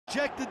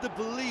injected the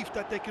belief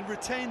that they can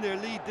retain their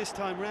lead this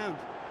time round.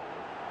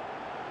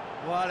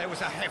 Well, it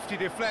was a hefty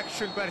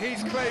deflection, but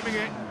he's claiming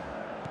it.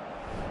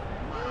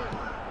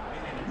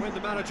 When the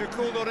manager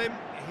called on him,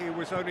 he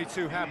was only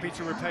too happy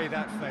to repay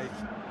that faith.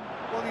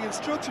 Well, the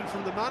instruction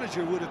from the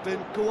manager would have been,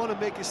 go on and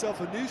make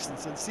yourself a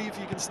nuisance and see if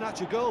you can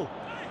snatch a goal.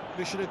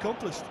 Mission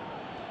accomplished.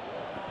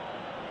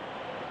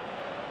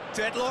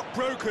 Deadlock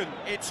broken,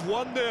 it's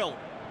 1-0.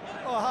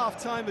 Oh,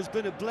 half-time has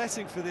been a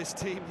blessing for this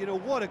team. You know,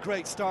 what a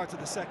great start to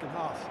the second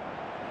half.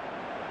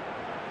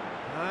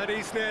 And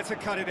he's there to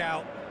cut it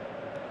out.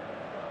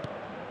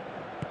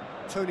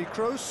 Toni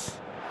Kroos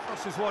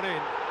crosses one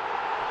in.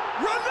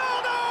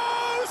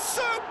 Ronaldo!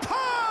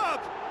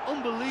 Superb!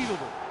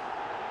 Unbelievable.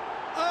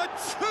 A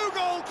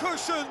two-goal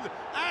cushion,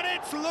 and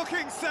it's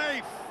looking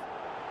safe.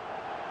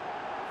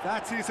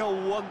 That is a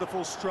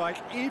wonderful strike,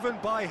 even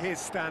by his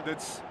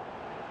standards.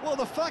 Well,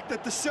 the fact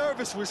that the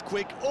service was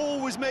quick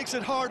always makes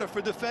it harder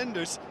for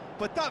defenders,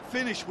 but that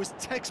finish was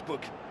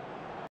textbook.